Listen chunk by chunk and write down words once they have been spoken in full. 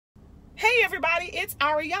Hey everybody, it's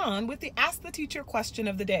Ariane with the Ask the Teacher question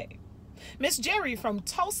of the day. Miss Gerri from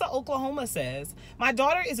Tulsa, Oklahoma says, my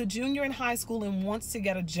daughter is a junior in high school and wants to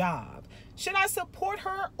get a job. Should I support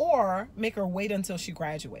her or make her wait until she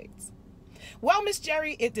graduates? Well, Miss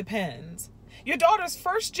Gerri, it depends. Your daughter's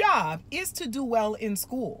first job is to do well in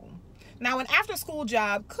school. Now, an after-school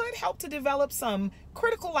job could help to develop some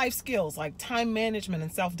critical life skills like time management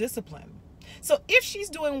and self-discipline. So if she's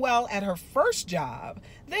doing well at her first job,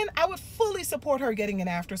 then I would fully support her getting an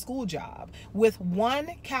after-school job with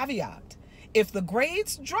one caveat. If the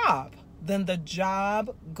grades drop, then the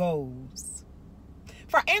job goes.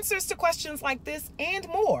 For answers to questions like this and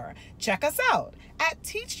more, check us out at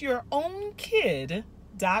teachyourown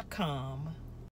kid.com.